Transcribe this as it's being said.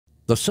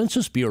The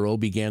Census Bureau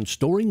began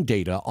storing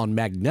data on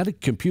magnetic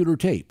computer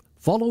tape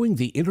following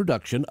the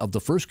introduction of the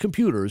first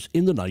computers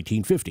in the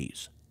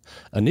 1950s.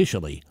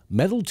 Initially,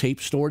 metal tape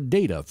stored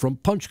data from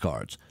punch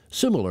cards,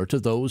 similar to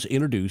those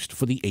introduced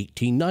for the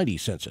 1890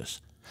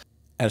 census.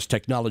 As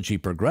technology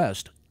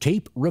progressed,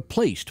 tape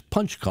replaced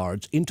punch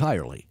cards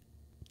entirely.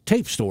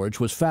 Tape storage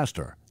was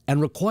faster and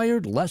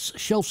required less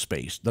shelf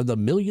space than the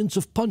millions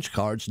of punch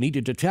cards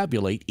needed to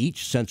tabulate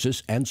each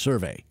census and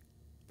survey.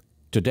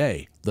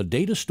 Today, the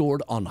data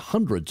stored on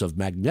hundreds of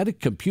magnetic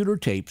computer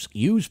tapes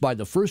used by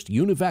the first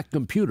UNIVAC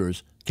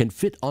computers can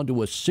fit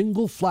onto a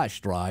single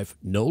flash drive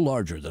no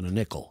larger than a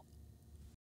nickel.